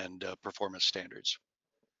and performance standards.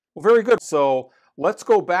 Well, very good. So let's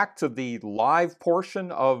go back to the live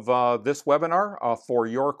portion of this webinar for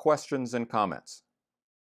your questions and comments.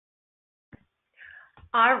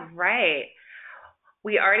 All right.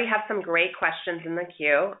 We already have some great questions in the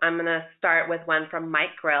queue. I'm going to start with one from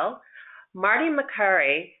Mike Grill. Marty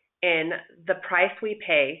McCurry in The Price We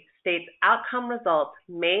Pay states outcome results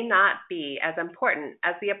may not be as important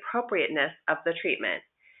as the appropriateness of the treatment.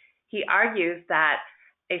 He argues that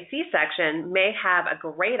a C-section may have a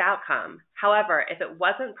great outcome. However, if it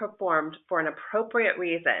wasn't performed for an appropriate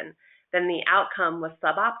reason, then the outcome was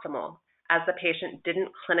suboptimal, as the patient didn't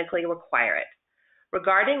clinically require it.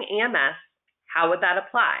 Regarding EMS, how would that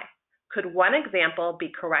apply? Could one example be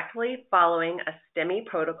correctly following a STEMI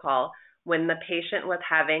protocol when the patient was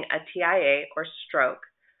having a TIA or stroke?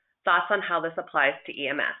 Thoughts on how this applies to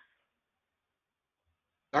EMS?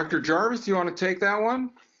 Dr. Jarvis, do you want to take that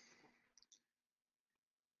one?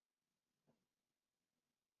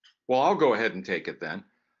 Well, I'll go ahead and take it then.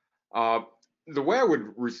 The way I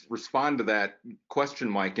would respond to that question,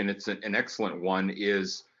 Mike, and it's an excellent one,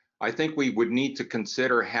 is I think we would need to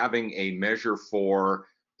consider having a measure for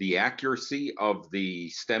the accuracy of the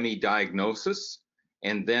STEMI diagnosis,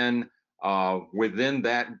 and then within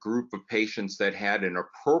that group of patients that had an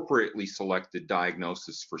appropriately selected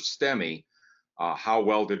diagnosis for STEMI, how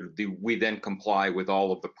well did we then comply with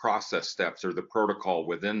all of the process steps or the protocol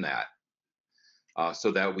within that,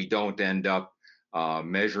 so that we don't end up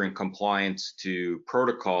measuring compliance to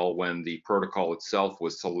protocol when the protocol itself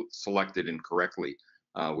was selected incorrectly,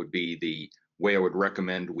 would be the way I would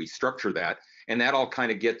recommend we structure that. And that all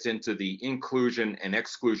kind of gets into the inclusion and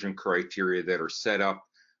exclusion criteria that are set up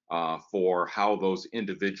for how those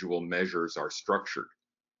individual measures are structured.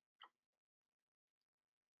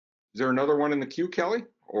 Is there another one in the queue, Kelly?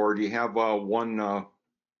 Or do you have one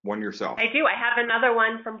yourself? I do. I have another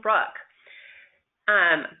one from Brooke.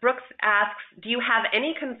 Brooks asks, do you have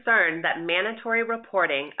any concern that mandatory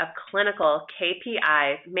reporting of clinical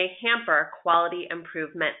KPIs may hamper quality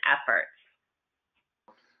improvement efforts?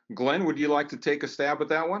 Glenn, would you like to take a stab at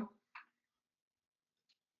that one?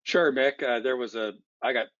 Sure, Mick.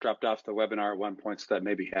 I got dropped off the webinar at one point, so that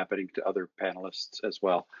may be happening to other panelists as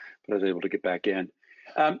well, but I was able to get back in.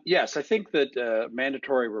 Yes, I think that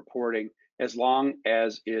mandatory reporting, as long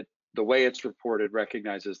as the way it's reported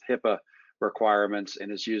recognizes HIPAA requirements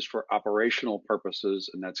and is used for operational purposes,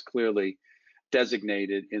 and that's clearly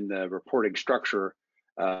designated in the reporting structure,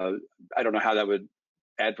 I don't know how that would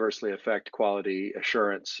adversely affect quality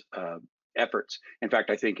assurance efforts. In fact,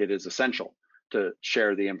 I think it is essential to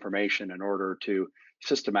share the information in order to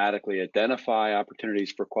systematically identify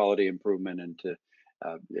opportunities for quality improvement and to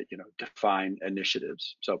define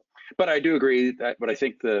initiatives. So, but I do agree that what I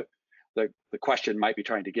think the question might be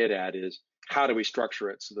trying to get at is, how do we structure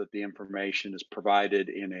it so that the information is provided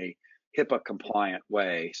in a HIPAA compliant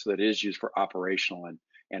way so that it is used for operational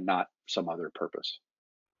and not some other purpose?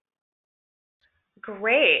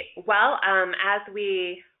 Great. Well, as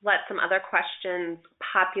we let some other questions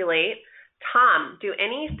populate, Tom, do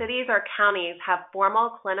any cities or counties have formal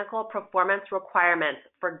clinical performance requirements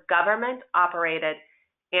for government-operated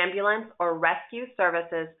ambulance or rescue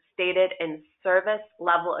services stated in service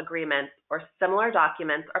level agreements or similar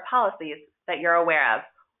documents or policies that you're aware of?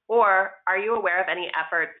 Or are you aware of any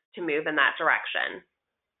efforts to move in that direction?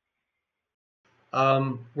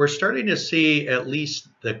 We're starting to see at least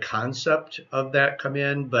the concept of that come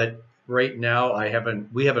in, but right now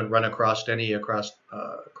we haven't run across any across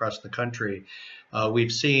the country.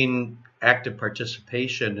 We've seen active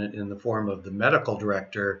participation in the form of the medical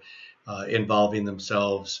director involving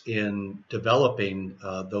themselves in developing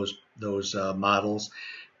those models,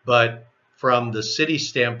 but from the city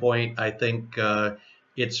standpoint, I think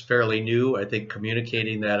it's fairly new. I think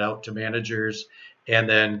communicating that out to managers and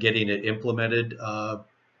then getting it implemented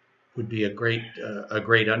would be a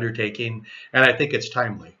great undertaking, and I think it's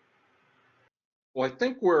timely. Well, I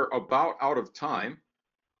think we're about out of time.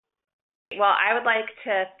 Well, I would like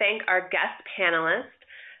to thank our guest panelist,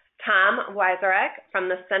 Tom Wieczorek from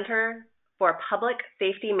the Center for Public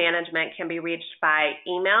Safety Management, can be reached by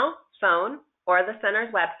email, phone, or the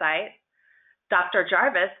center's website. Dr.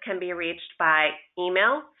 Jarvis can be reached by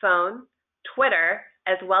email, phone, Twitter,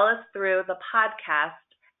 as well as through the podcast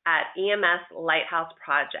at EMS Lighthouse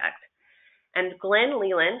Project. And Glenn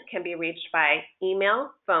Leland can be reached by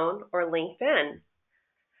email, phone, or LinkedIn.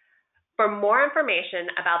 For more information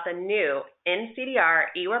about the new NCDR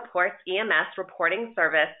eReports EMS reporting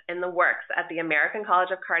service in the works at the American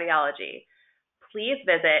College of Cardiology, please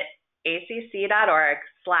visit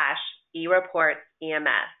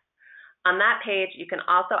acc.org/eReportsEMS. On that page, you can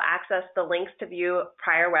also access the links to view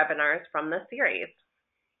prior webinars from the series.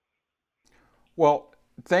 Well,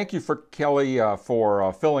 thank you for Kelly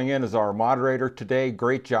for filling in as our moderator today.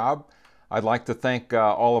 Great job. I'd like to thank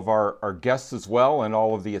all of our guests as well and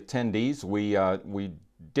all of the attendees. We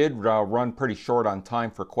did run pretty short on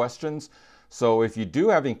time for questions. So if you do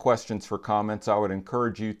have any questions for comments, I would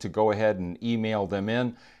encourage you to go ahead and email them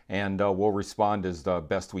in, and we'll respond as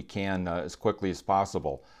best we can as quickly as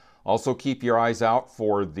possible. Also, keep your eyes out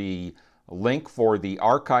for the link for the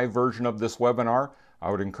archive version of this webinar.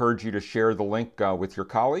 I would encourage you to share the link with your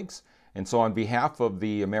colleagues. And so on behalf of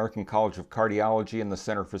the American College of Cardiology and the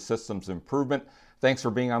Center for Systems Improvement, thanks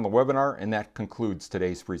for being on the webinar, and that concludes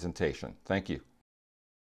today's presentation. Thank you.